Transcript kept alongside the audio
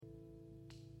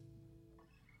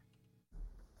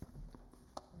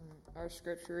Our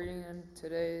scripture reading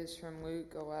today is from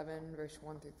Luke 11, verse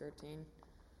 1 through 13.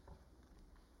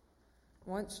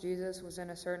 Once Jesus was in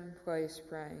a certain place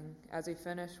praying. As he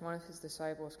finished, one of his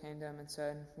disciples came to him and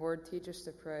said, "Lord, teach us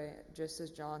to pray, just as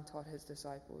John taught his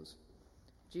disciples."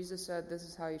 Jesus said, "This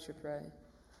is how you should pray.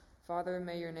 Father,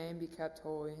 may your name be kept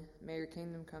holy. May your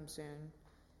kingdom come soon.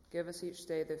 Give us each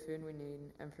day the food we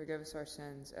need, and forgive us our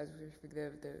sins as we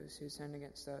forgive those who sin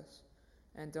against us.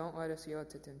 And don't let us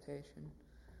yield to temptation."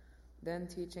 Then,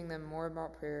 teaching them more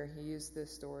about prayer, he used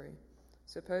this story.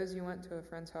 Suppose you went to a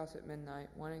friend's house at midnight,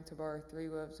 wanting to borrow 3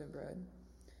 loaves of bread.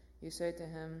 You say to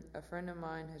him, "A friend of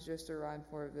mine has just arrived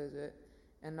for a visit,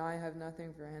 and I have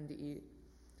nothing for him to eat."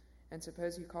 And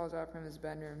suppose he calls out from his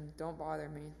bedroom, "Don't bother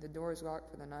me. The door is locked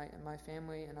for the night, and my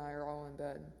family and I are all in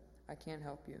bed. I can't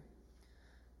help you."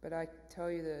 But I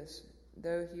tell you this,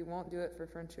 though he won't do it for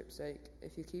friendship's sake,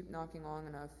 if you keep knocking long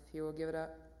enough, he will give it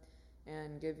up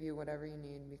and give you whatever you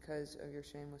need because of your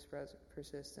shameless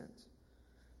persistence.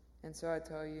 And so I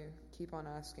tell you, keep on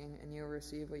asking, and you will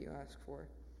receive what you ask for.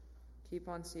 Keep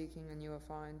on seeking, and you will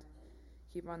find.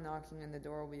 Keep on knocking, and the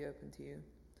door will be open to you.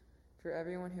 For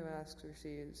everyone who asks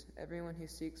receives, everyone who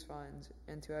seeks finds,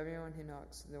 and to everyone who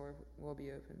knocks the door will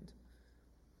be opened.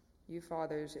 You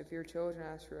fathers, if your children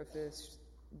ask for a fish,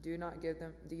 do you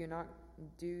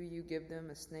give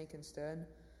them a snake instead?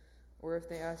 Or if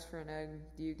they ask for an egg,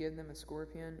 do you give them a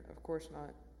scorpion? Of course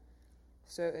not.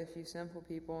 So if you simple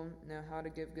people know how to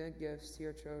give good gifts to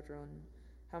your children,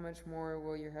 how much more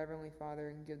will your heavenly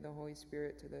Father give the Holy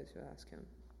Spirit to those who ask him?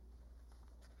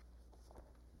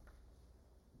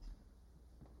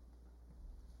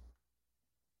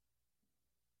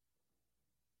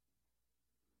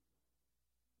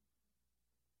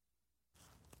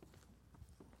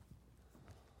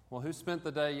 Well, who spent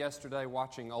the day yesterday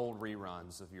watching old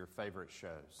reruns of your favorite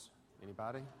shows?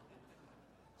 Anybody?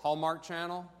 Hallmark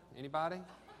Channel? Anybody?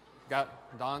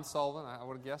 Got Don Sullivan? I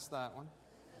would have guessed that one.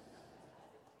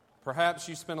 Perhaps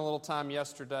you spent a little time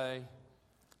yesterday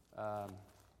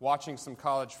watching some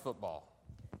college football.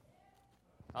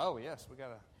 Oh, yes, we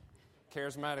got a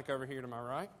charismatic over here to my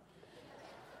right.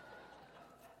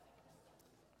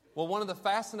 Well, one of the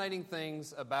fascinating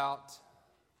things about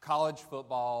college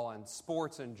football and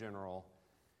sports in general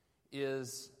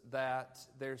is that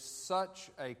there's such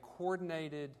a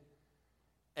coordinated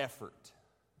effort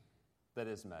that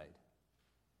is made.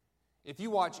 If you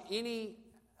watch any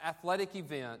athletic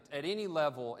event at any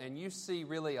level and you see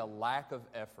really a lack of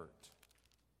effort,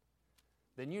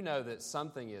 then you know that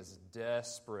something is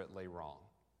desperately wrong.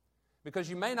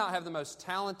 Because you may not have the most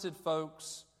talented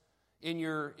folks in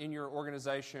your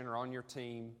organization or on your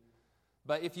team,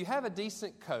 but if you have a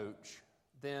decent coach,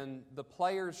 then the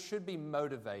players should be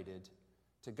motivated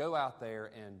to go out there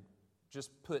and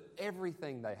just put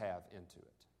everything they have into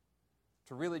it,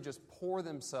 to really just pour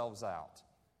themselves out,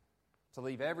 to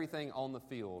leave everything on the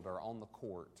field or on the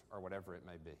court or whatever it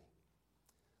may be.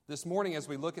 This morning, as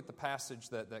we look at the passage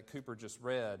that Cooper just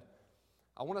read,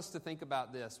 I want us to think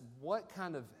about this. What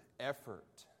kind of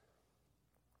effort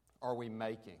are we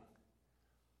making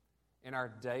in our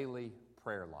daily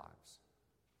prayer lives?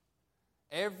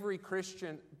 Every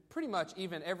Christian, pretty much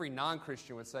even every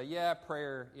non-Christian would say, yeah,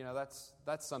 prayer,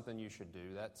 that's something you should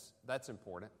do. That's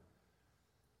important.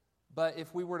 But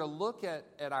if we were to look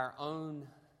at our own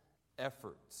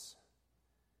efforts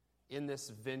in this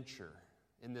venture,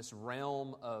 in this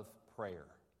realm of prayer,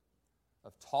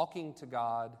 of talking to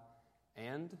God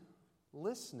and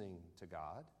listening to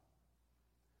God,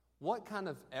 what kind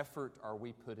of effort are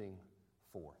we putting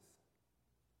forth?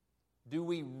 Do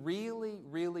we really,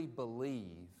 really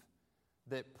believe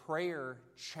that prayer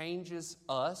changes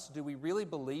us? Do we really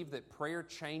believe that prayer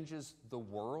changes the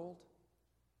world?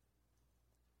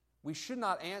 We should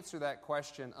not answer that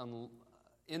question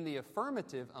in the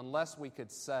affirmative unless we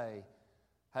could say,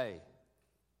 hey,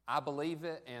 I believe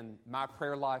it, and my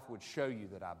prayer life would show you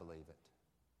that I believe it.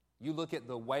 You look at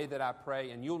the way that I pray,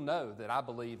 and you'll know that I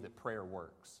believe that prayer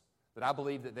works, that I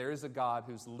believe that there is a God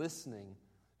who's listening,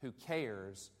 who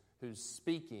cares, who's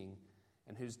speaking,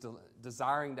 and who's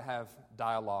desiring to have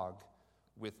dialogue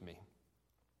with me.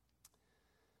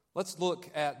 Let's look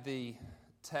at the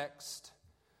text.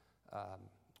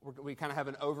 We kind of have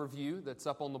an overview that's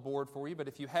up on the board for you, but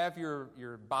if you have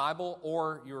your Bible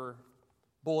or your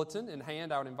bulletin in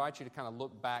hand, I would invite you to kind of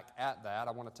look back at that.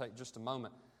 I want to take just a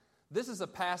moment. This is a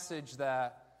passage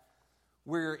that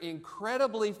we're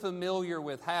incredibly familiar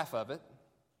with half of it,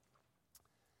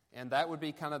 and that would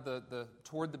be kind of the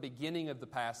toward the beginning of the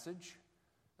passage,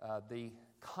 the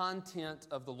content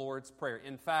of the Lord's Prayer.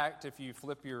 In fact, if you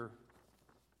flip your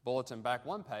bulletin back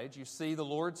one page, you see the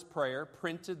Lord's Prayer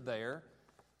printed there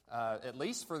at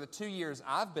least for the 2 years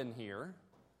I've been here,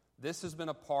 this has been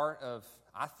a part of,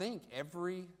 I think,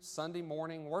 every Sunday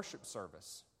morning worship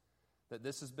service, that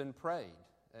this has been prayed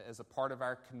as a part of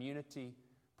our community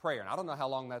prayer. And I don't know how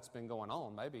long that's been going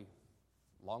on, maybe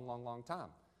long time.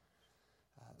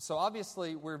 So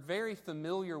obviously, we're very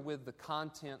familiar with the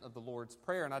content of the Lord's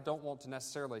Prayer, and I don't want to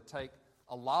necessarily take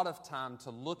a lot of time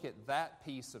to look at that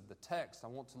piece of the text. I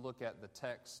want to look at the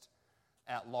text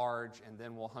at large, and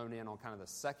then we'll hone in on kind of the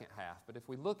second half. But if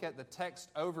we look at the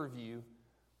text overview,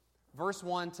 verse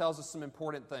 1 tells us some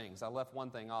important things. I left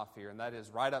one thing off here, and that is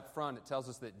right up front, it tells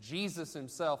us that Jesus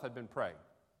himself had been praying.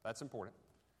 That's important.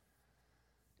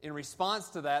 In response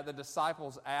to that, the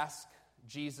disciples ask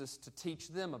Jesus to teach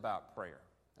them about prayer.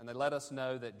 And they let us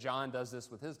know that John does this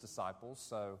with his disciples,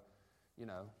 so,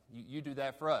 you do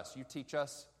that for us. You teach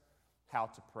us how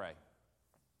to pray.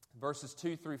 Verses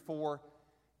 2 through 4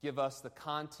 give us the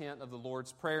content of the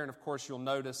Lord's Prayer, and of course you'll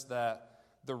notice that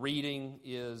the reading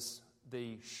is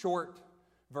the short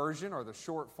version or the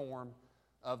short form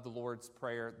of the Lord's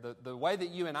Prayer. The way that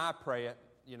you and I pray it,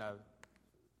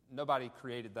 nobody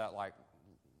created that like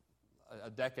a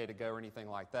decade ago or anything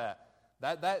like that.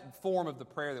 That form of the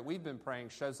prayer that we've been praying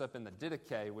shows up in the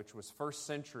Didache, which was first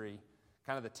century,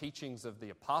 kind of the teachings of the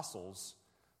apostles.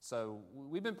 So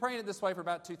we've been praying it this way for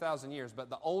about 2,000 years, but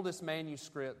the oldest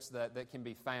manuscripts that can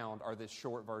be found are this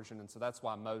short version, and so that's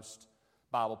why most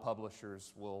Bible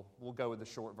publishers will go with the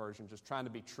short version, just trying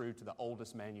to be true to the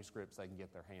oldest manuscripts they can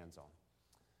get their hands on.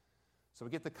 So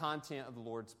we get the content of the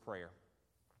Lord's Prayer.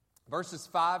 Verses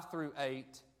 5 through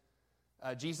 8,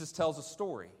 Jesus tells a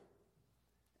story.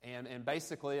 And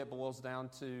basically it boils down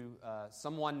to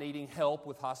someone needing help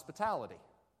with hospitality,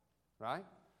 right?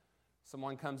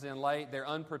 Someone comes in late, they're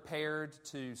unprepared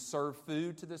to serve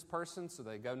food to this person, so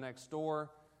they go next door,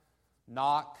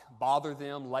 knock, bother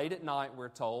them late at night, we're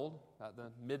told, at the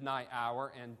midnight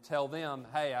hour, and tell them,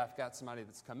 hey, I've got somebody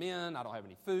that's come in, I don't have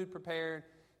any food prepared,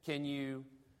 can you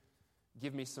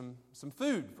give me some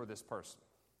food for this person?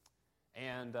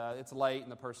 And it's late,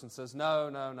 and the person says,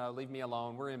 no, leave me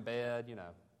alone, we're in bed,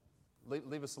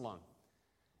 leave us alone.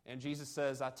 And Jesus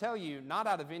says, I tell you, not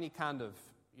out of any kind of,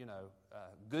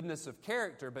 goodness of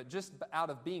character, but just out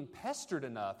of being pestered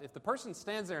enough. If the person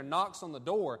stands there and knocks on the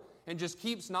door and just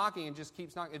keeps knocking,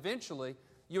 eventually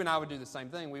you and I would do the same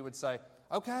thing. We would say,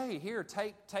 okay, here,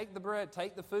 take the bread,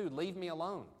 take the food, leave me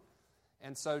alone.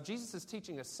 And so Jesus is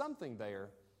teaching us something there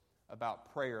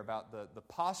about prayer, about the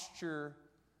posture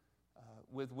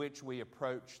with which we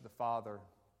approach the Father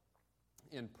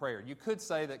in prayer. You could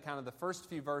say that kind of the first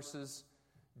few verses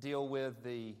deal with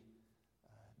the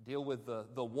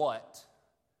what,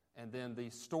 and then the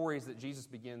stories that Jesus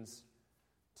begins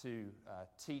to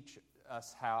teach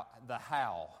us how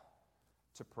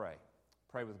to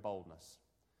pray with boldness.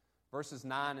 Verses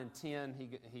 9 and 10,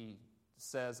 he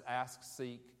says, ask,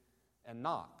 seek, and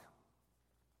knock.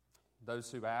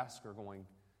 Those who ask are going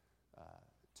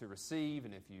to receive,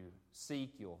 and if you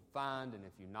seek, you'll find, and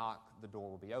if you knock, the door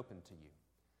will be open to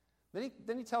you.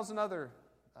 Then he tells another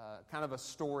kind of a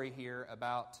story here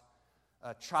about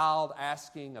a child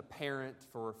asking a parent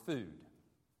for food.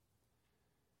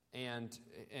 And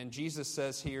Jesus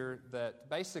says here that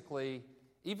basically,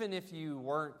 even if you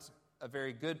weren't a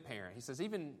very good parent, he says,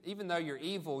 even though you're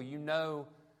evil, you know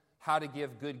how to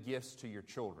give good gifts to your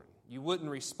children. You wouldn't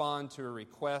respond to a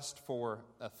request for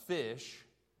a fish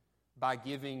by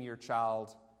giving your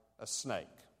child a snake.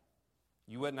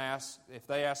 You wouldn't ask, if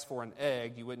they asked for an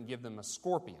egg, you wouldn't give them a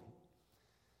scorpion.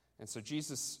 And so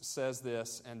Jesus says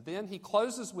this, and then he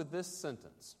closes with this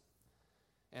sentence.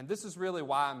 And this is really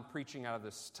why I'm preaching out of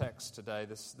this text today.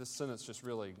 This sentence just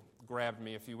really grabbed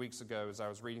me a few weeks ago as I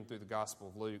was reading through the Gospel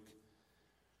of Luke.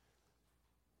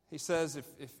 He says,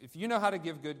 if you know how to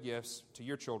give good gifts to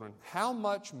your children, how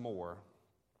much more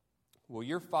will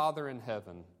your Father in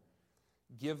heaven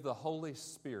give the Holy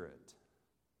Spirit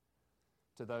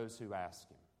to those who ask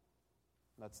Him?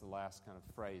 That's the last kind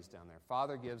of phrase down there.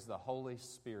 Father gives the Holy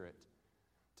Spirit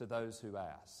to those who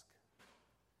ask.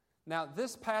 Now,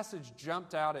 this passage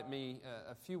jumped out at me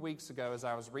a few weeks ago as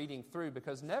I was reading through,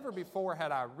 because never before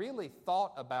had I really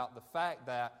thought about the fact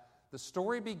that the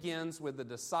story begins with the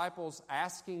disciples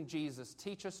asking Jesus,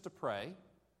 teach us to pray.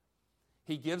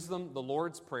 He gives them the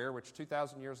Lord's Prayer, which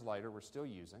 2,000 years later we're still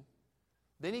using.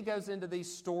 Then he goes into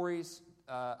these stories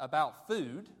about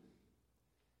food,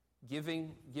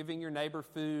 giving your neighbor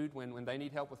food when they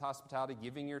need help with hospitality,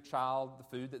 giving your child the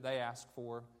food that they ask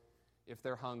for if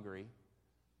they're hungry,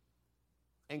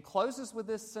 and closes with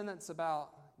this sentence about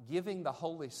giving the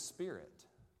Holy Spirit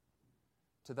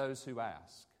to those who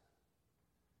ask.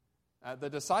 The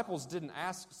disciples didn't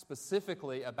ask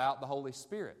specifically about the Holy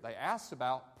Spirit. They asked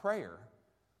about prayer.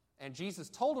 And Jesus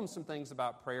told them some things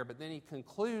about prayer, but then he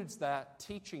concludes that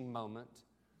teaching moment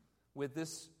with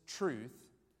this truth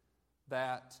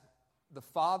that the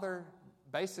Father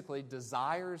basically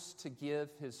desires to give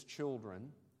his children,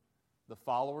 the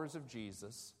followers of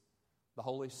Jesus, the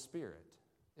Holy Spirit,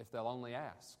 if they'll only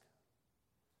ask.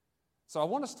 So I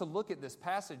want us to look at this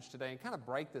passage today and kind of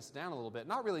break this down a little bit,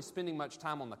 not really spending much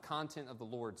time on the content of the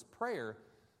Lord's Prayer,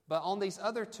 but on these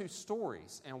other two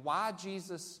stories and why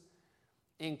Jesus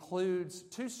includes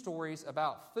two stories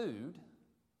about food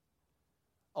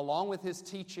along with his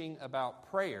teaching about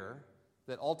prayer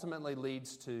that ultimately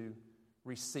leads to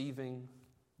receiving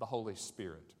the Holy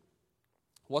Spirit.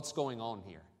 What's going on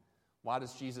here? Why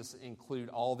does Jesus include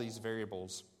all these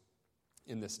variables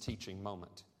in this teaching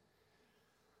moment?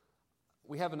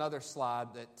 We have another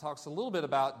slide that talks a little bit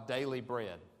about daily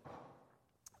bread.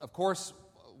 Of course,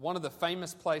 one of the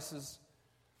famous places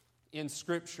in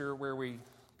Scripture where we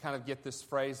kind of get this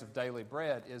phrase of daily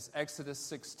bread is Exodus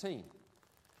 16.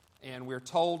 And we're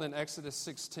told in Exodus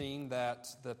 16 that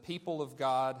the people of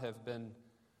God have been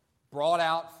brought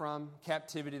out from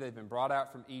captivity. They've been brought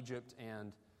out from Egypt,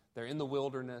 and they're in the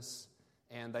wilderness,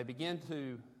 and they begin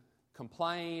to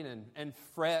complain and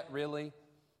fret, really,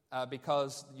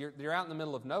 because you're out in the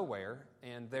middle of nowhere,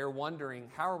 and they're wondering,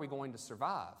 how are we going to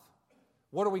survive?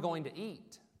 What are we going to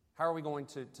eat? How are we going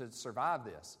to survive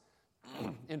this?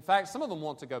 In fact, some of them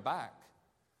want to go back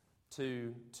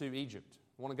to Egypt,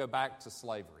 want to go back to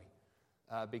slavery,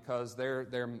 because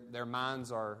their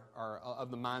minds are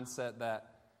of the mindset that,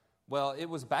 well, it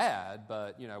was bad,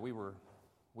 but we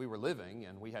were living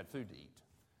and we had food to eat.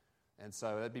 And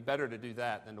so it'd be better to do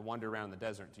that than to wander around in the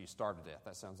desert until you starve to death.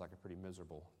 That sounds like a pretty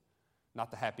miserable, not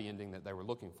the happy ending that they were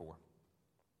looking for.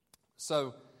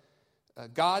 So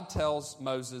God tells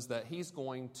Moses that he's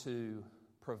going to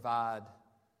provide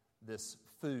this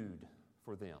food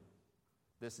for them,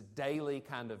 this daily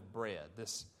kind of bread,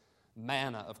 this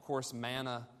manna. Of course,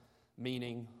 manna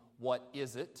meaning what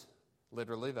is it?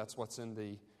 Literally, that's what's in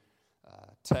the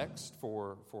text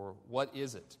for what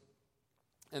is it.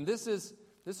 And this is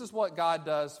what God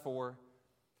does for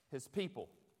his people.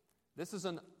 This is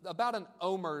about an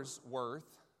omer's worth.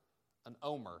 An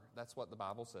omer, that's what the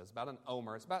Bible says, about an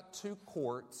omer. It's about 2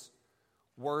 quarts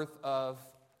worth of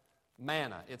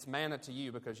manna. It's manna to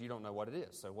you because you don't know what it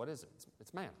is. So what is it?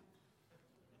 It's manna.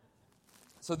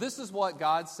 So this is what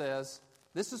God says,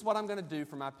 this is what I'm going to do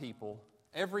for my people.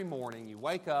 Every morning you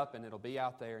wake up and it'll be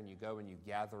out there and you go and you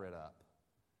gather it up.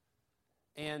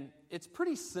 And it's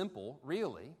pretty simple,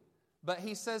 really. But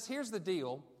he says, here's the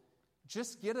deal.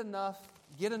 Just get an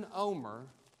omer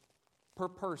per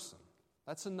person.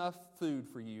 That's enough food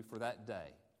for you for that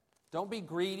day. Don't be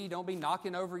greedy. Don't be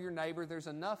knocking over your neighbor. There's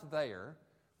enough there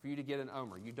for you to get an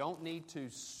omer. You don't need to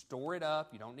store it up.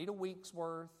 You don't need a week's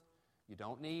worth. You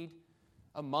don't need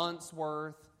a month's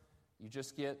worth. You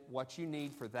just get what you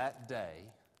need for that day.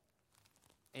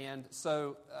 And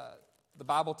so the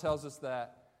Bible tells us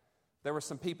that there were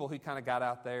some people who kind of got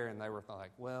out there and they were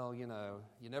like, well, you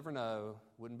never know.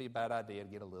 Wouldn't be a bad idea to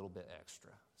get a little bit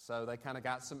extra. So they kind of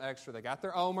got some extra. They got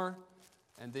their omer,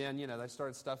 and then, they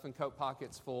started stuffing coat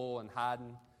pockets full and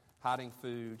hiding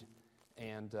food.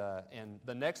 And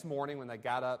the next morning when they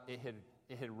got up, it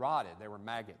had rotted. There were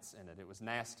maggots in it. It was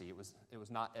nasty. It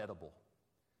was not edible.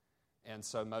 And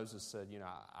so Moses said,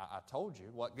 I told you.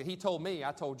 What he told me,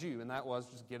 I told you, and that was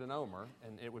just get an omer,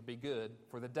 and it would be good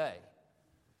for the day.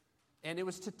 And it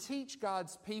was to teach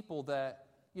God's people that,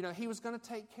 he was going to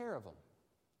take care of them.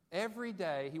 Every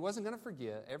day, he wasn't going to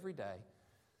forget, every day.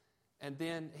 And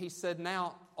then he said,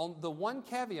 now, on the one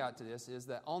caveat to this is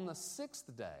that on the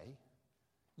 6th day,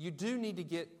 you need to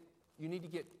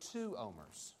get 2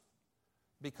 omers.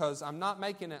 Because I'm not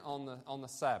making it on the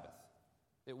Sabbath.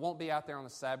 It won't be out there on the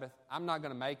Sabbath. I'm not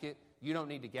going to make it. You don't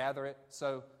need to gather it.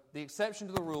 So the exception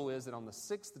to the rule is that on the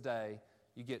 6th day,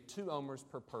 you get 2 omers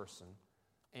per person.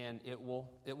 And it will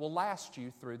last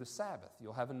you through the Sabbath.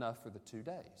 You'll have enough for the 2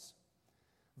 days.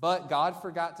 But God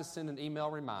forgot to send an email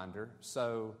reminder,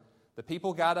 so the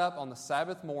people got up on the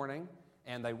Sabbath morning,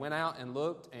 and they went out and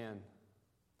looked, and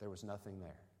there was nothing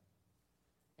there.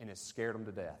 And it scared them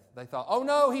to death. They thought, oh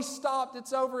no, he stopped,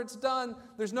 it's over, it's done,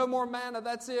 there's no more manna,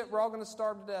 that's it, we're all going to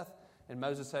starve to death. And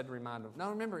Moses had to remind them, no,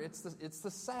 remember, it's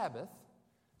the Sabbath.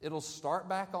 It'll start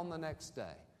back on the next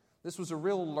day. This was a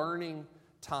real learning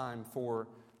time for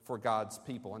God's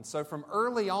people. And so from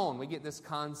early on, we get this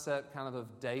concept kind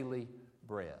of daily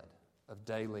bread, of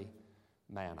daily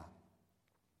manna.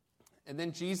 And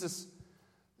then Jesus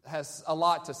has a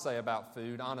lot to say about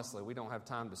food. Honestly, we don't have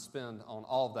time to spend on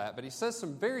all of that. But he says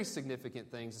some very significant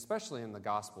things, especially in the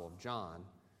Gospel of John.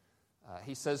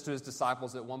 He says to his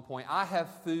disciples at one point, "I have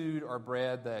food or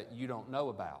bread that you don't know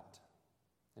about."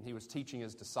 And he was teaching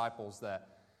his disciples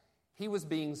that he was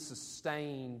being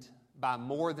sustained by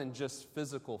more than just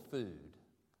physical food.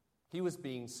 He was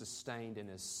being sustained in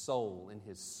his soul, in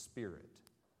his spirit.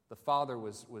 The Father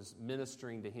was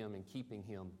ministering to him and keeping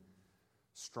him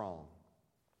strong.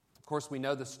 Of course, we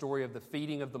know the story of the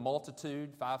feeding of the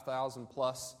multitude, 5,000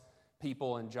 plus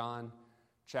people in John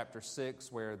chapter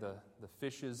 6, where the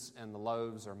fishes and the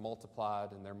loaves are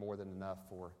multiplied and they're more than enough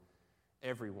for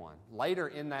everyone. Later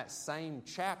in that same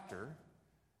chapter,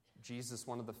 Jesus,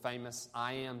 one of the famous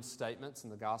I am statements in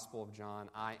the Gospel of John,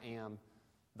 "I am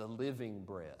the living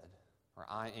bread," or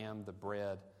 "I am the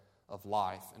bread of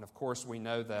life." And of course, we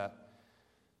know that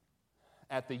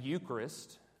at the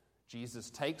Eucharist,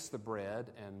 Jesus takes the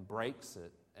bread and breaks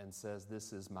it and says,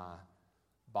 "This is my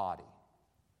body,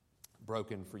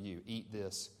 broken for you. Eat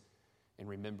this in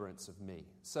remembrance of me."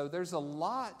 So there's a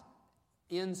lot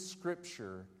in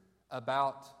Scripture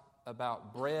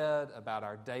about bread, about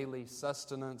our daily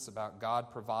sustenance, about God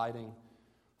providing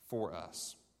for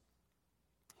us.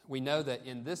 We know that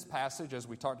in this passage, as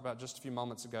we talked about just a few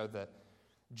moments ago, that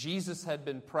Jesus had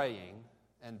been praying,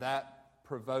 and that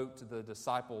provoked the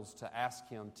disciples to ask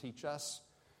him, "Teach us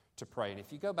to pray." And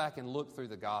if you go back and look through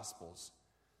the Gospels,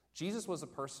 Jesus was a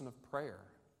person of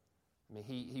prayer. I mean,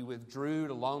 he withdrew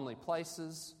to lonely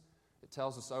places. It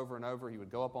tells us over and over he would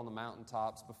go up on the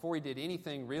mountaintops. Before he did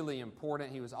anything really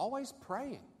important, he was always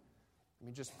praying. I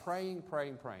mean, just praying,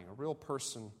 a real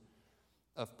person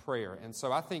of prayer. And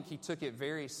so I think he took it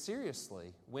very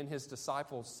seriously when his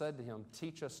disciples said to him,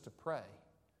 "Teach us to pray."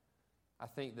 I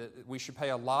think that we should pay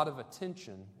a lot of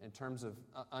attention in terms of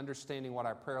understanding what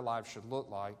our prayer lives should look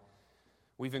like.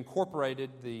 We've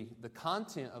incorporated the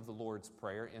content of the Lord's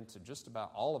Prayer into just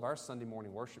about all of our Sunday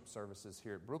morning worship services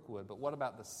here at Brookwood, but what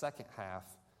about the second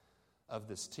half of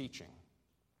this teaching?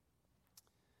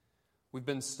 We've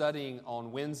been studying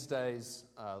on Wednesdays,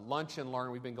 Lunch and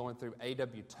Learn. We've been going through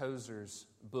A.W. Tozer's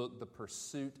book, The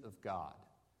Pursuit of God.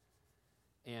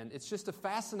 And it's just a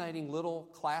fascinating little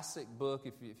classic book.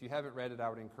 If you haven't read it, I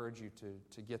would encourage you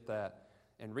to get that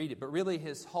and read it. But really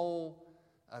his whole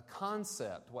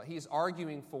concept, what he's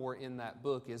arguing for in that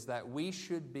book, is that we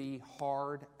should be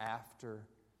hard after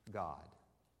God.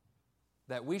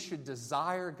 That we should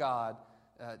desire God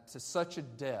to such a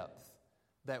depth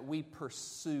that we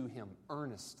pursue him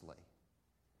earnestly.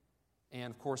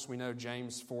 And of course we know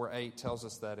James 4:8 tells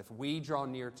us that if we draw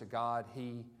near to God,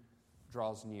 he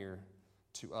draws near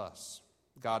to us.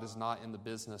 God is not in the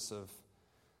business of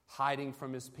hiding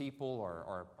from his people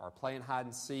or playing hide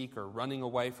and seek or running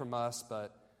away from us,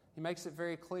 but he makes it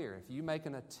very clear. If you make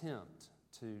an attempt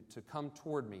to come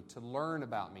toward me, to learn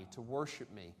about me, to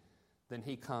worship me, then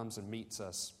he comes and meets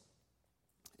us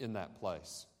in that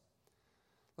place.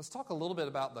 Let's talk a little bit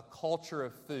about the culture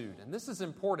of food. And this is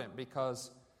important because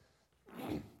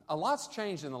a lot's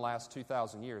changed in the last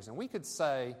 2,000 years. And we could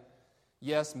say,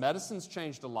 yes, medicine's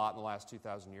changed a lot in the last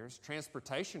 2,000 years.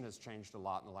 Transportation has changed a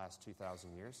lot in the last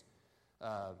 2,000 years.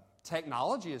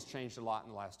 Technology has changed a lot in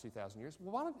the last 2,000 years.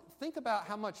 Well, why don't you think about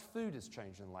how much food has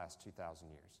changed in the last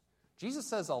 2,000 years? Jesus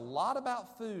says a lot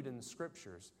about food in the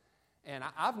Scriptures, and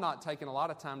I've not taken a lot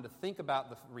of time to think about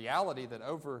the reality that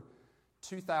over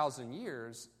 2,000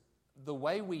 years, the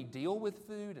way we deal with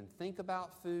food and think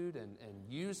about food and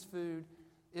use food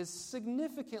is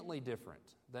significantly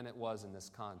different than it was in this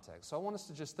context. So I want us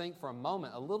to just think for a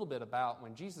moment a little bit about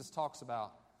when Jesus talks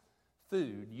about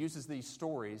food, uses these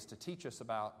stories to teach us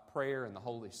about prayer and the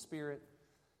Holy Spirit.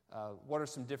 What are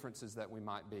some differences that we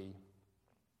might be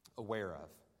aware of?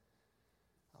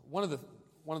 One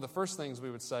of the first things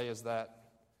we would say is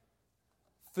that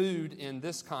food in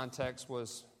this context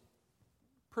was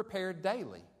prepared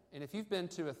daily. And if you've been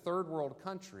to a third world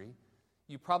country,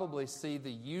 you probably see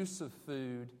the use of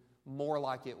food more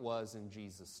like it was in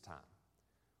Jesus' time,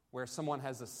 where someone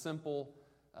has a simple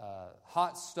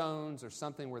hot stones or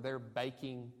something where they're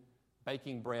baking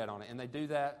bread on it, and they do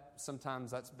that.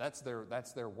 Sometimes that's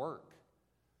their work.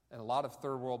 In a lot of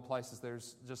third world places,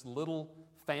 there's just little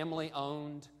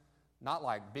family-owned, not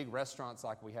like big restaurants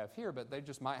like we have here, but they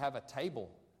just might have a table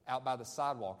out by the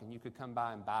sidewalk, and you could come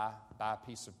by and buy a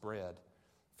piece of bread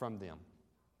from them.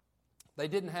 They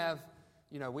didn't have,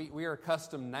 we are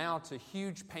accustomed now to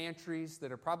huge pantries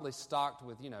that are probably stocked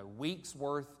with, weeks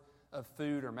worth of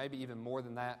food, or maybe even more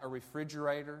than that. A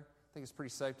refrigerator. I think it's pretty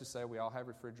safe to say we all have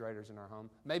refrigerators in our home.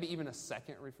 Maybe even a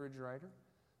second refrigerator.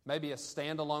 Maybe a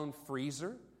standalone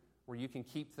freezer where you can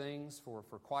keep things for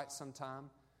quite some time.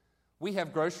 We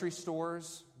have grocery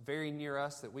stores very near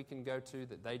us that we can go to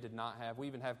that they did not have. We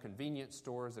even have convenience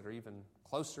stores that are even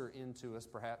closer into us,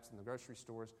 perhaps, than the grocery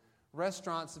stores.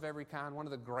 Restaurants of every kind, one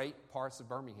of the great parts of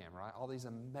Birmingham, right? All these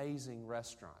amazing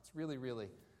restaurants. Really, really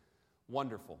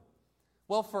wonderful.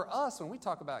 Well, for us, when we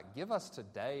talk about give us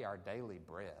today our daily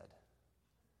bread,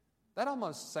 that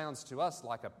almost sounds to us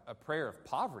like a prayer of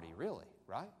poverty, really,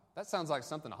 right? That sounds like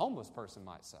something a homeless person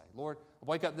might say. Lord, I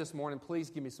wake up this morning,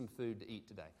 please give me some food to eat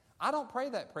today. I don't pray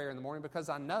that prayer in the morning because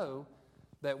I know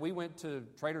that we went to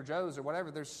Trader Joe's or whatever.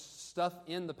 There's stuff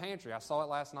in the pantry. I saw it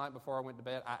last night before I went to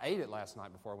bed. I ate it last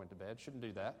night before I went to bed. Shouldn't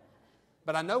do that.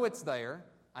 But I know it's there.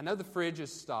 I know the fridge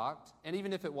is stocked. And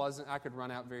even if it wasn't, I could run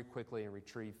out very quickly and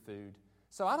retrieve food.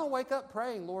 So I don't wake up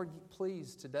praying, Lord,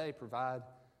 please today provide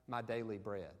my daily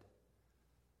bread.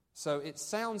 So it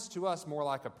sounds to us more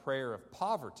like a prayer of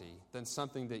poverty than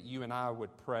something that you and I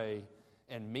would pray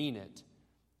and mean it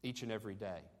each and every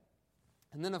day.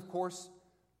 And then, of course,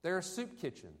 there are soup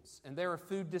kitchens and there are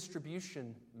food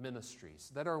distribution ministries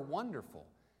that are wonderful.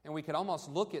 And we could almost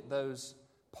look at those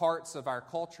parts of our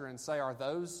culture and say, are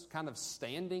those kind of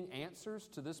standing answers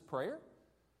to this prayer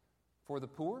for the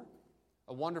poor?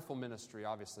 A wonderful ministry,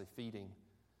 obviously, feeding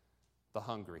the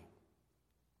hungry.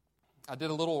 I did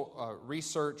a little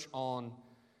research on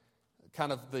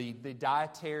kind of the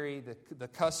dietary, the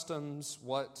customs,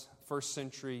 what first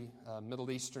century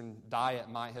Middle Eastern diet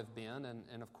might have been.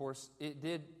 And of course, it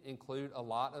did include a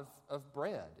lot of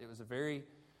bread. It was a very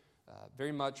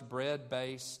much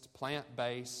bread-based,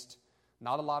 plant-based,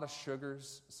 not a lot of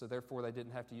sugars, so therefore they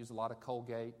didn't have to use a lot of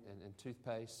Colgate and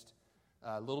toothpaste.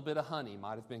 A little bit of honey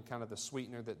might have been kind of the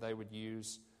sweetener that they would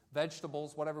use.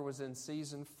 Vegetables, whatever was in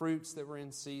season. Fruits that were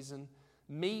in season.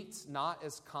 Meats, not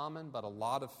as common, but a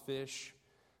lot of fish.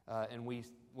 And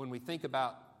when we think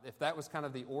about if that was kind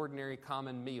of the ordinary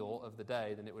common meal of the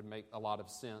day, then it would make a lot of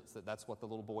sense that that's what the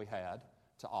little boy had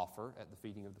to offer at the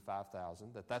feeding of the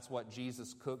 5,000. That's what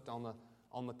Jesus cooked on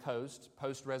the coast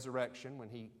post-resurrection when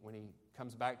he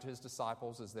comes back to his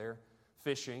disciples as they're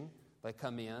fishing. They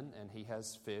come in and he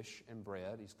has fish and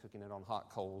bread. He's cooking it on hot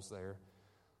coals there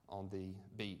on the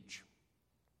beach.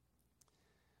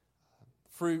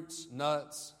 Fruits,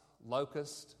 nuts,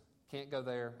 locust. Can't go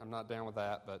there. I'm not down with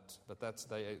that, but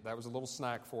that was a little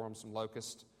snack for them, some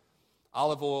locust.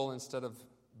 Olive oil instead of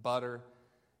butter.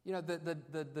 You know,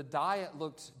 the diet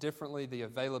looked differently. The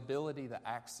availability, the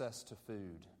access to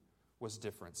food was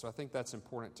different. So I think that's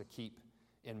important to keep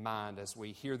in mind as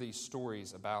we hear these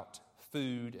stories about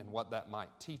food and what that might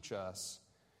teach us.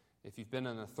 If you've been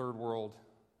in a third world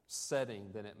setting,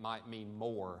 then it might mean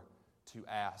more to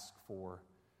ask for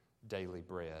daily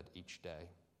bread each day.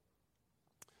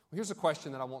 Well, here's a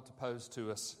question that I want to pose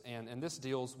to us, and this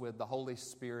deals with the Holy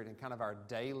Spirit and kind of our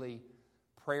daily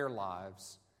prayer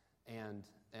lives, and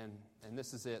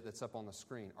this is it that's up on the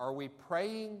screen. Are we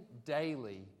praying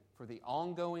daily for the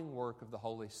ongoing work of the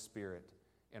Holy Spirit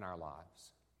in our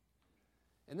lives?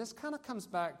 And this kind of comes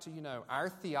back to, our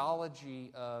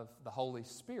theology of the Holy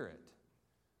Spirit.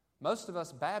 Most of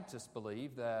us Baptists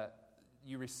believe that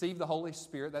you receive the Holy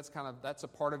Spirit. That's a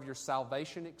part of your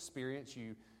salvation experience.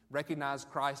 You recognize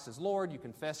Christ as Lord. You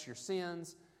confess your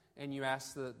sins, and you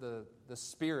ask the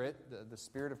Spirit, the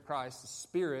Spirit of Christ, the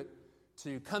Spirit,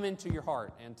 to come into your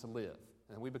heart and to live.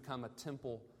 And we become a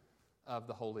temple of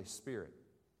the Holy Spirit.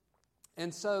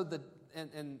 And so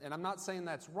and I'm not saying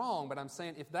that's wrong, but I'm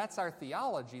saying if that's our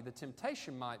theology, the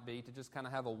temptation might be to just kind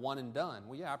of have a one and done.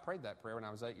 Well, yeah, I prayed that prayer when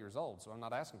I was 8 years old, so I'm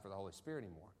not asking for the Holy Spirit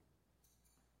anymore.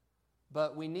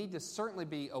 But we need to certainly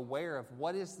be aware of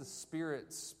what is the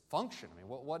Spirit's function. I mean,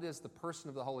 what is the person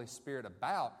of the Holy Spirit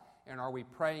about? And are we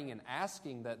praying and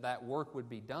asking that work would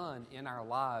be done in our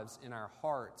lives, in our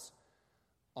hearts,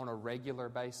 on a regular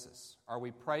basis? Are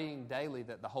we praying daily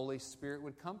that the Holy Spirit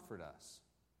would comfort us?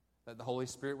 That the Holy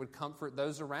Spirit would comfort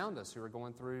those around us who are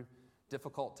going through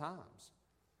difficult times?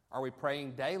 Are we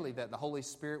praying daily that the Holy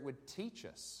Spirit would teach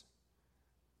us?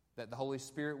 That the Holy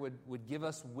Spirit would give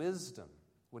us wisdom,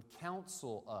 would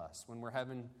counsel us when we're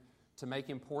having to make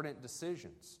important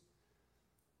decisions?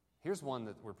 Here's one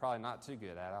that we're probably not too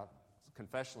good at.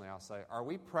 Confessionally, I'll say, are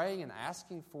we praying and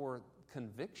asking for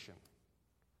conviction?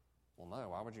 Well, no.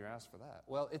 Why would you ask for that?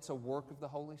 Well, it's a work of the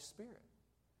Holy Spirit.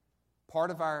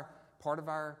 Part of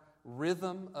our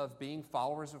rhythm of being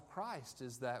followers of Christ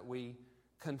is that we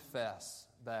confess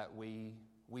that we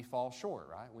fall short,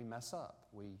 right? We mess up.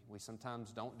 We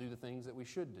sometimes don't do the things that we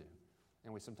should do,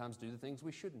 and we sometimes do the things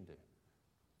we shouldn't do.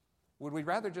 Would we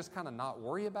rather just kind of not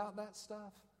worry about that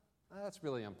stuff? That's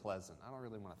really unpleasant. I don't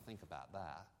really want to think about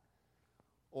that.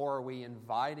 Or are we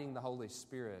inviting the Holy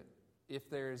Spirit, if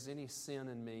there's any sin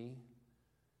in me,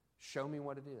 Show me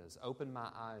what it is. Open my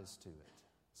eyes to it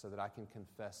so that I can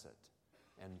confess it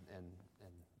and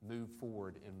move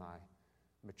forward in my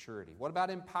maturity. What about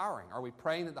empowering? Are we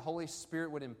praying that the Holy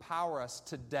Spirit would empower us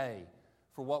today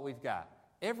for what we've got?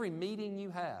 Every meeting you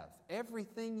have,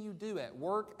 everything you do at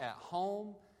work, at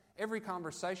home, every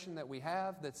conversation that we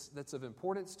have that's of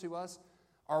importance to us,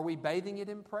 are we bathing it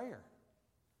in prayer?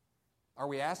 Are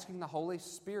we asking the Holy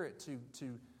Spirit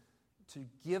to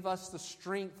give us the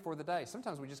strength for the day?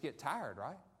 Sometimes we just get tired,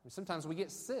 right? Sometimes we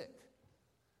get sick.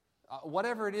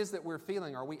 Whatever it is that we're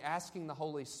feeling, are we asking the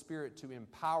Holy Spirit to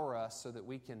empower us so that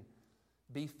we can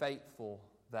be faithful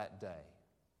that day?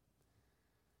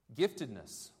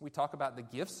 Giftedness. We talk about the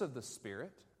gifts of the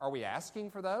Spirit. Are we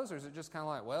asking for those? Or is it just kind of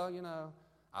like, well,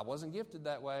 I wasn't gifted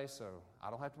that way, so I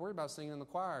don't have to worry about singing in the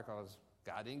choir because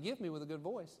God didn't gift me with a good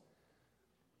voice.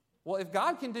 Well, if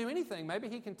God can do anything, maybe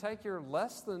He can take your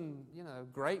less than,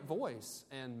 great voice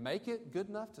and make it good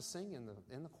enough to sing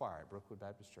in the choir at Brookwood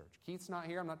Baptist Church. Keith's not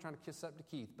here. I'm not trying to kiss up to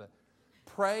Keith, but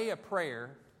pray a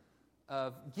prayer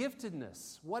of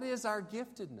giftedness. What is our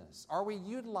giftedness? Are we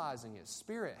utilizing it?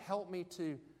 Spirit, help me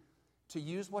to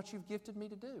use what You've gifted me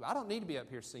to do. I don't need to be up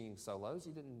here singing solos.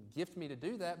 You didn't gift me to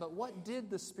do that, but what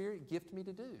did the Spirit gift me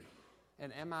to do?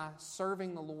 And am I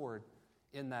serving the Lord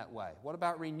in that way? What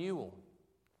about renewal?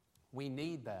 We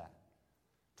need that.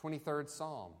 23rd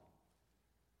Psalm.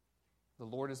 The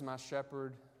Lord is my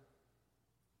shepherd.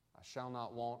 I shall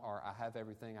not want, or I have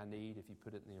everything I need, if you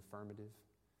put it in the affirmative.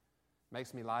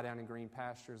 Makes me lie down in green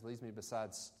pastures, leads me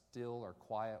beside still or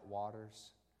quiet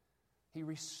waters. He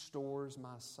restores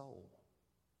my soul,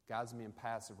 guides me in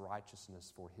paths of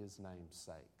righteousness for His name's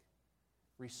sake.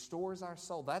 Restores our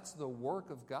soul. That's the work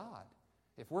of God.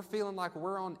 If we're feeling like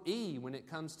we're on E when it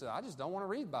comes to, I just don't want to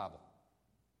read the Bible,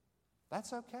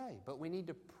 that's okay, but we need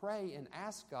to pray and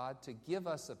ask God to give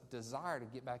us a desire to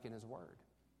get back in His Word.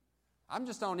 I'm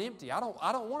just on empty. I don't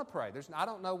want to pray. I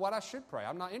don't know what I should pray.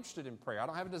 I'm not interested in prayer. I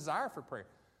don't have a desire for prayer.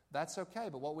 That's okay,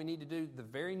 but what we need to do the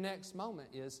very next moment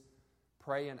is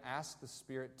pray and ask the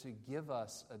Spirit to give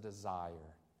us a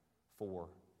desire for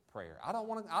prayer. I don't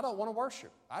want to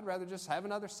worship. I'd rather just have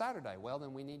another Saturday. Well,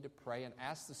 then we need to pray and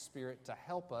ask the Spirit to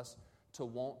help us to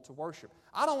want to worship.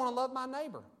 I don't want to love my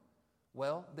neighbor.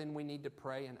 Well, then we need to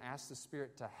pray and ask the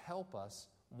Spirit to help us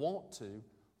want to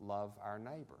love our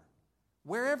neighbor.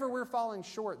 Wherever we're falling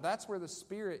short, that's where the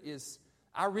Spirit is,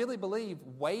 I really believe,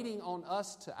 waiting on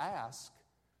us to ask,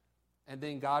 and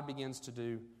then God begins to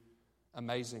do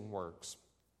amazing works.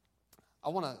 I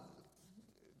want to,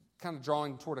 kind of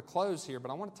drawing toward a close here, but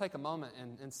I want to take a moment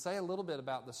and say a little bit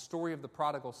about the story of the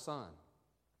prodigal son.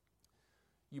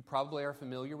 You probably are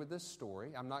familiar with this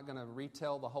story. I'm not going to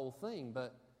retell the whole thing,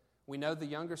 but we know the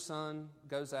younger son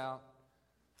goes out,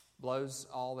 blows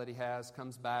all that he has,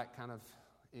 comes back kind of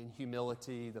in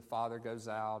humility. The father goes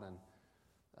out and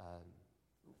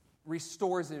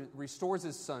restores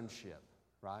his sonship,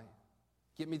 right?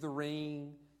 Get me the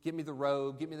ring, get me the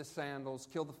robe, get me the sandals,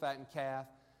 kill the fattened calf.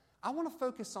 I want to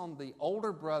focus on the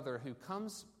older brother who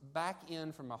comes back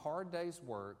in from a hard day's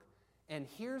work and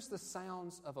hears the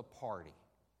sounds of a party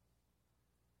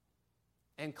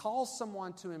and calls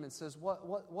someone to him and says,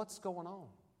 what's going on?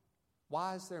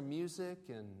 Why is there music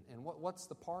and what's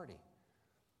the party?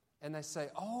 And they say,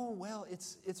 oh, well,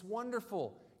 it's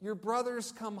wonderful. Your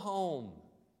brother's come home.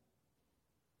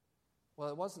 Well,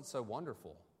 it wasn't so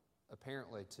wonderful,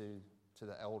 apparently, to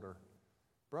the elder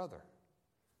brother.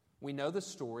 We know the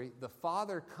story. The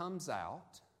father comes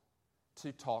out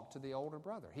to talk to the older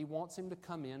brother. He wants him to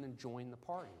come in and join the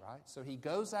party, right? So he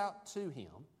goes out to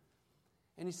him,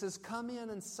 and he says, come in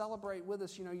and celebrate with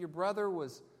us. You know, your brother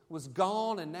was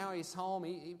gone, and now he's home.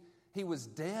 He was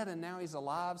dead, and now he's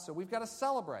alive, so we've got to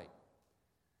celebrate.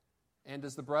 And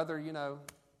does the brother,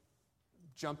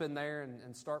 jump in there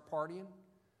and start partying?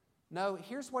 No,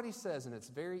 here's what he says, and it's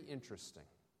very interesting.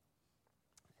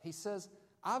 He says,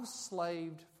 I've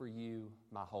slaved for you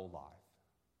my whole life.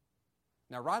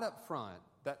 Now, right up front,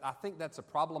 I think that's a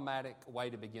problematic way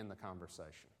to begin the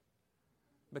conversation.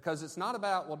 Because it's not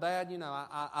about, well, Dad,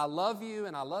 I love you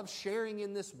and I love sharing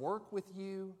in this work with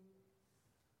you.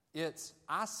 It's,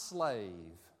 I slave.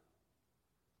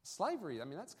 Slavery,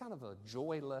 that's kind of a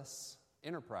joyless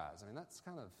enterprise.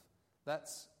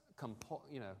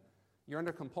 You're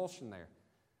under compulsion there.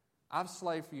 I've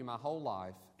slaved for you my whole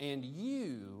life, and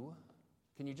you,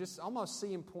 can you just almost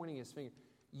see him pointing his finger?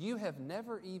 You have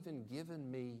never even given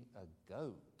me a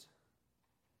goat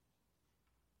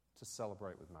to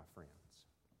celebrate with my friends.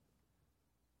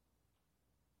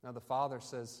 Now the father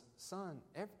says, son,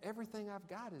 everything I've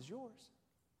got is yours.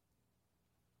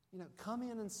 Come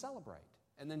in and celebrate.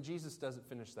 And then Jesus doesn't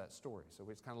finish that story. So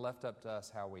it's kind of left up to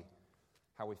us how we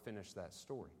finish that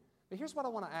story. But here's what I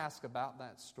want to ask about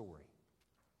that story.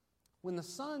 When the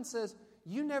son says,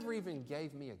 "You never even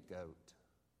gave me a goat,"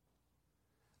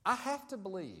 I have to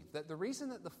believe that the reason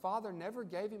that the father never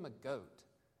gave him a goat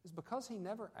is because he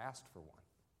never asked for one.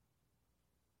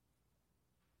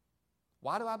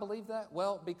 Why do I believe that?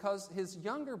 Well, because his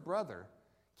younger brother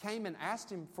came and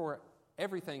asked him for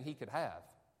everything he could have.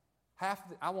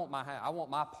 I want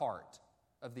my part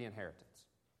of the inheritance.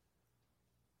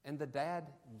 And the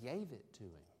dad gave it to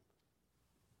him.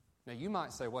 Now, you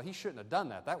might say, well, he shouldn't have done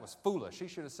that. That was foolish. He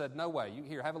should have said, no way. You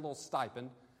here, have a little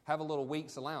stipend, have a little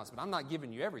week's allowance, but I'm not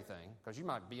giving you everything because you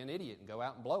might be an idiot and go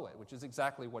out and blow it, which is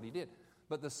exactly what he did.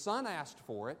 But the son asked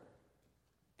for it,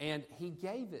 and he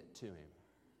gave it to him.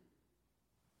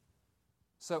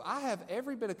 So I have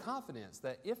every bit of confidence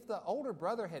that if the older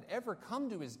brother had ever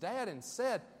come to his dad and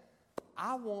said,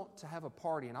 I want to have a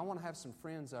party and I want to have some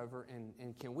friends over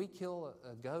and can we kill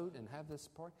a goat and have this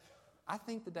party? I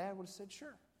think the dad would have said,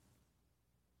 sure.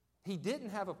 He didn't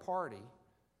have a party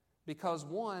because,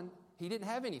 one, he didn't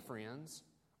have any friends,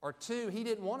 or two, he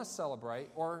didn't want to celebrate,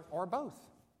 or both.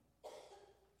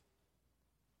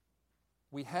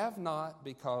 We have not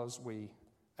because we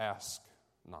ask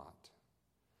not.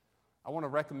 I want to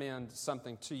recommend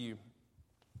something to you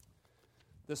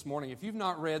this morning. If you've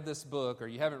not read this book or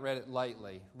you haven't read it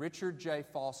lately, Richard J.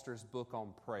 Foster's book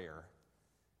on prayer.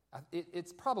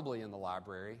 It's probably in the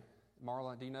library.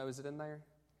 Marla, do you know, is it in there?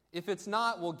 If it's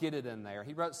not, we'll get it in there.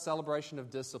 He wrote Celebration of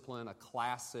Discipline, a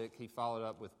classic. He followed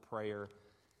up with prayer.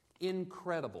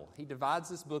 Incredible. He divides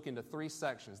this book into 3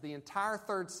 sections. The entire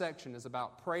 3rd section is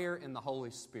about prayer in the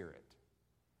Holy Spirit.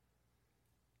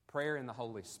 Prayer in the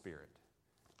Holy Spirit.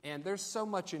 And there's so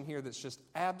much in here that's just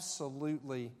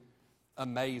absolutely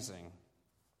amazing.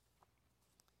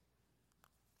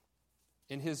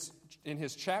 In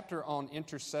his chapter on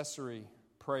intercessory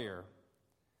prayer,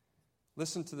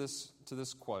 listen to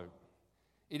this quote.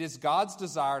 It is God's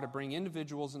desire to bring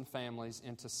individuals and families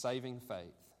into saving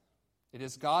faith. It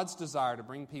is God's desire to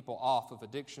bring people off of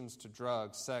addictions to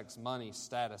drugs, sex, money,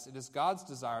 status. It is God's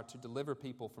desire to deliver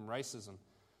people from racism,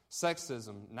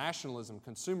 sexism, nationalism,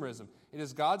 consumerism. It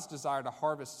is God's desire to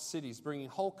harvest cities, bringing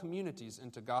whole communities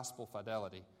into gospel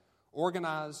fidelity.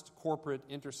 Organized, corporate,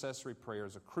 intercessory prayer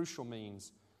is a crucial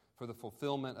means for the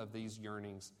fulfillment of these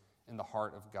yearnings in the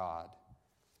heart of God.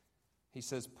 He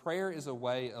says, prayer is a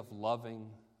way of loving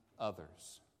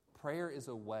others. Prayer is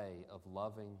a way of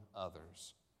loving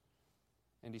others.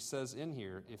 And he says in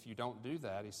here, if you don't do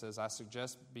that, he says, I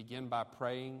suggest begin by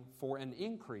praying for an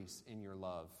increase in your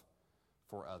love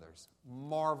for others.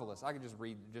 Marvelous. I could just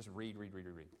read.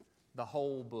 The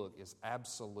whole book is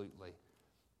absolutely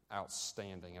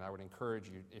outstanding. And I would encourage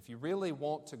you, if you really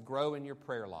want to grow in your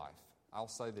prayer life, I'll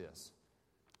say this.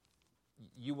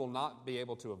 You will not be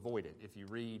able to avoid it if you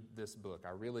read this book.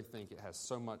 I really think it has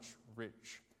so much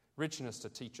richness to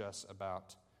teach us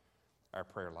about our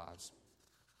prayer lives.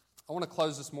 I want to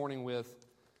close this morning with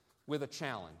a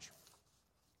challenge.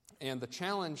 And the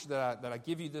challenge that I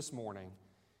give you this morning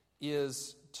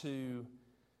is to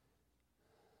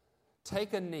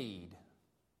take a need.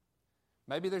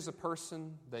 Maybe there's a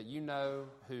person that you know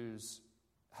who's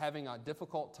having a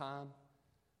difficult time,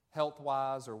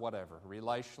 health-wise or whatever,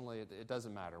 relationally, it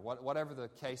doesn't matter, whatever the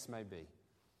case may be.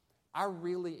 I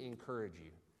really encourage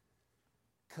you,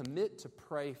 commit to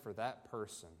pray for that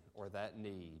person or that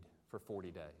need for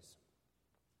 40 days.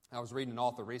 I was reading an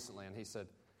author recently, and he said,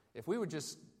 if we would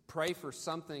just pray for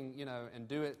something, and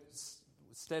do it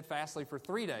steadfastly for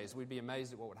 3 days, we'd be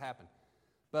amazed at what would happen.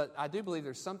 But I do believe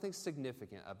there's something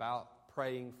significant about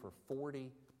praying for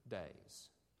 40 days.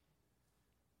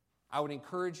 I would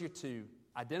encourage you to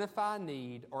identify a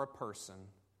need or a person,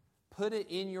 put it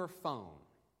in your phone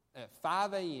at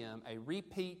 5 a.m., a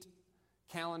repeat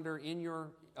calendar in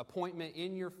your appointment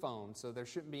in your phone, so there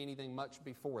shouldn't be anything much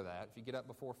before that. If you get up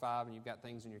before 5 and you've got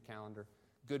things in your calendar,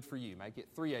 good for you. Make it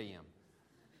 3 a.m.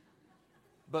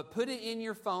 But put it in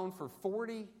your phone for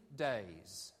 40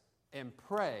 days and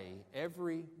pray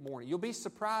every morning. You'll be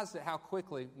surprised at how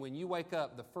quickly, when you wake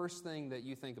up, the first thing that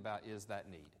you think about is that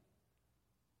need.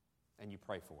 And you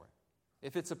pray for it.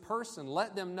 If it's a person,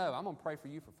 let them know, I'm going to pray for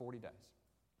you for 40 days.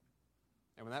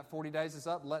 And when that 40 days is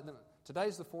up, let them,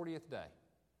 today's the 40th day.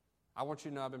 I want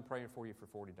you to know I've been praying for you for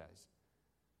 40 days.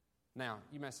 Now,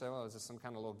 you may say, well, is this some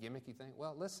kind of little gimmicky thing?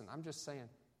 Well, listen, I'm just saying,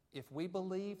 if we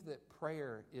believe that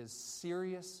prayer is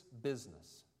serious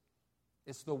business,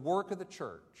 it's the work of the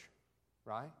church,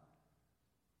 right?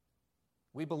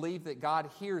 We believe that God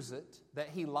hears it, that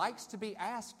He likes to be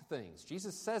asked things.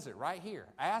 Jesus says it right here.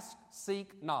 Ask,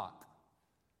 seek, knock.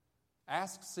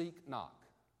 Ask, seek, knock.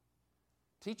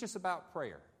 Teach us about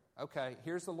prayer. Okay,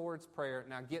 here's the Lord's Prayer.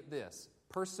 Now get this.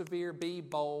 Persevere, be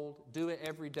bold, do it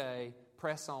every day,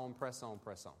 press on, press on,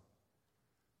 press on.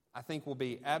 I think we'll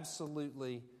be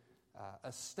absolutely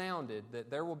astounded that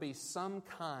there will be some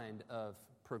kind of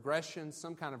progression,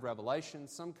 some kind of revelation,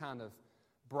 some kind of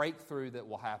breakthrough that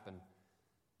will happen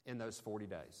in those 40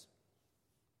 days.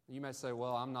 You may say,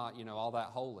 well, I'm not, all that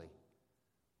holy.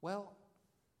 Well,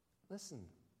 listen,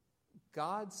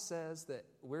 God says that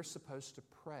we're supposed to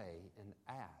pray and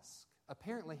ask.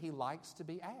 Apparently, He likes to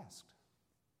be asked.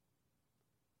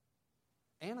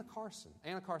 Anna Carson,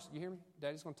 you hear me?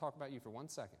 Daddy's going to talk about you for 1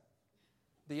 second.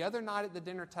 The other night at the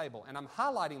dinner table, and I'm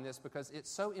highlighting this because it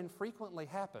so infrequently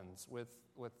happens with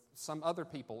some other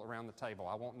people around the table.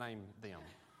 I won't name them.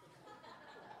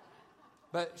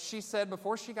 But she said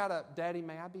before she got up, Daddy,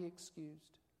 may I be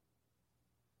excused?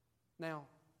 Now,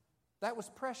 that was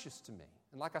precious to me.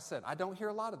 And like I said, I don't hear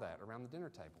a lot of that around the dinner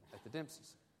table at the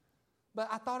Dempseys. But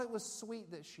I thought it was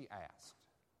sweet that she asked.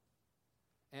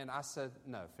 And I said,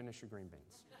 no, finish your green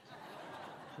beans.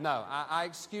 No, I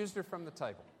excused her from the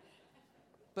table.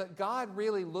 But God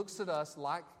really looks at us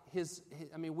like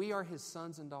we are His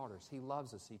sons and daughters. He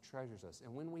loves us. He treasures us.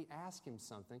 And when we ask Him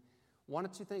something, one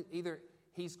of two things, either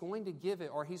He's going to give it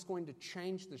or He's going to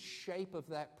change the shape of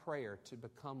that prayer to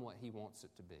become what He wants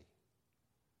it to be.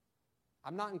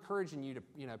 I'm not encouraging you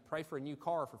to, pray for a new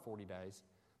car for 40 days.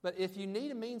 But if you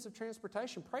need a means of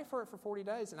transportation, pray for it for 40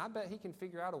 days, and I bet He can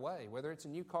figure out a way, whether it's a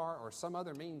new car or some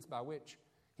other means by which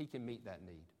He can meet that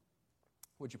need.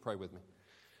 Would you pray with me?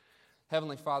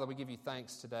 Heavenly Father, we give You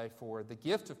thanks today for the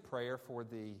gift of prayer, for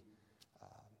the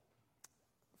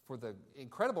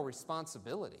incredible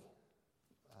responsibility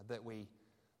that we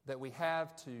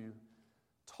have to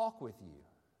talk with You.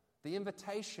 The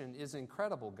invitation is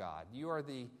incredible, God. You are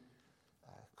the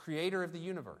Creator of the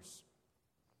universe.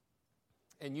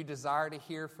 And You desire to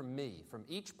hear from me, from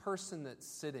each person that's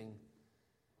sitting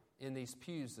in these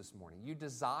pews this morning. You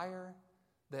desire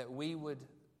that we would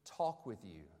talk with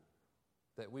You,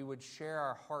 that we would share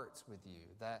our hearts with You,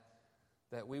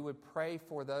 that we would pray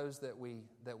for those that we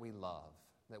love,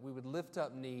 that we would lift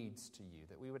up needs to You,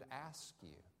 that we would ask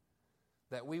You,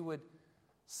 that we would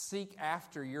seek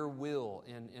after Your will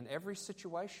in every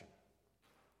situation,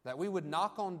 that we would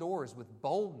knock on doors with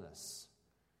boldness,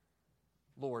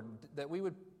 Lord, that we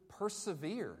would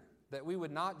persevere, that we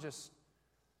would not just,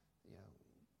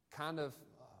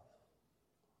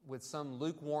 with some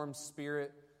lukewarm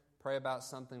spirit, pray about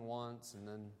something once and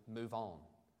then move on.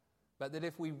 But that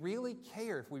if we really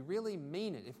care, if we really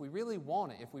mean it, if we really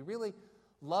want it, if we really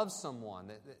love someone,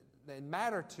 that they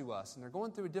matter to us and they're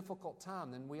going through a difficult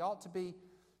time, then we ought to be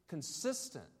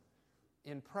consistent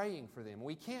in praying for them.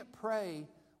 We can't pray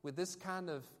with this kind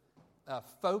of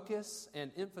focus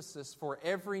and emphasis for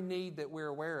every need that we're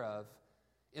aware of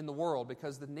in the world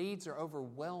because the needs are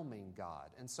overwhelming, God.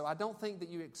 And so I don't think that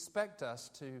You expect us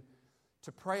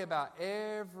to pray about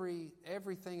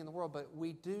everything in the world, but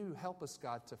we do help us,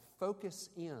 God, to focus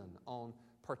in on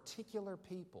particular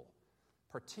people,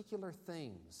 particular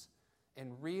things,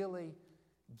 and really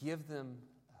give them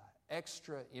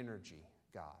extra energy,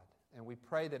 God. And we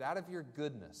pray that out of Your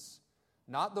goodness,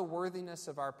 not the worthiness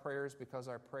of our prayers because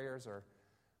our prayers are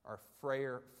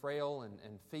frail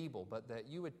and feeble, but that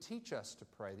You would teach us to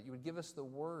pray, that You would give us the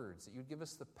words, that You would give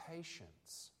us the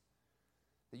patience,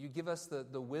 that You give us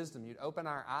the wisdom. You'd open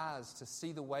our eyes to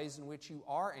see the ways in which You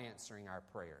are answering our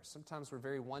prayers. Sometimes we're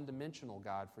very one-dimensional,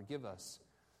 God. Forgive us.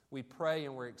 We pray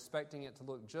and we're expecting it to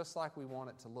look just like we want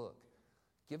it to look.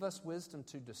 Give us wisdom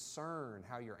to discern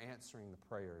how You're answering the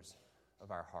prayers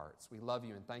of our hearts. We love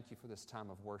You and thank You for this time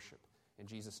of worship. In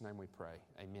Jesus' name we pray.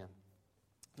 Amen.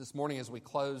 This morning as we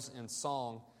close in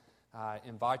song, I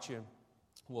invite you,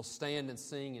 we'll stand and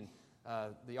sing, and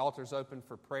the altar's open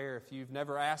for prayer. If you've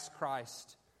never asked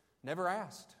Christ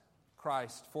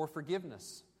for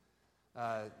forgiveness,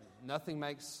 nothing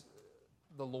makes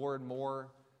the Lord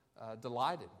more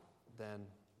delighted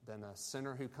than a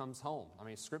sinner who comes home. I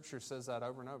mean, Scripture says that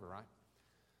over and over, right?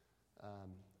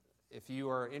 If you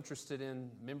are interested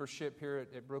in membership here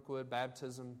at Brookwood,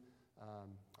 baptism,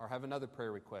 or have another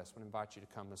prayer request, I would invite you to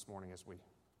come this morning as we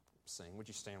sing. Would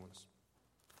you stand with us?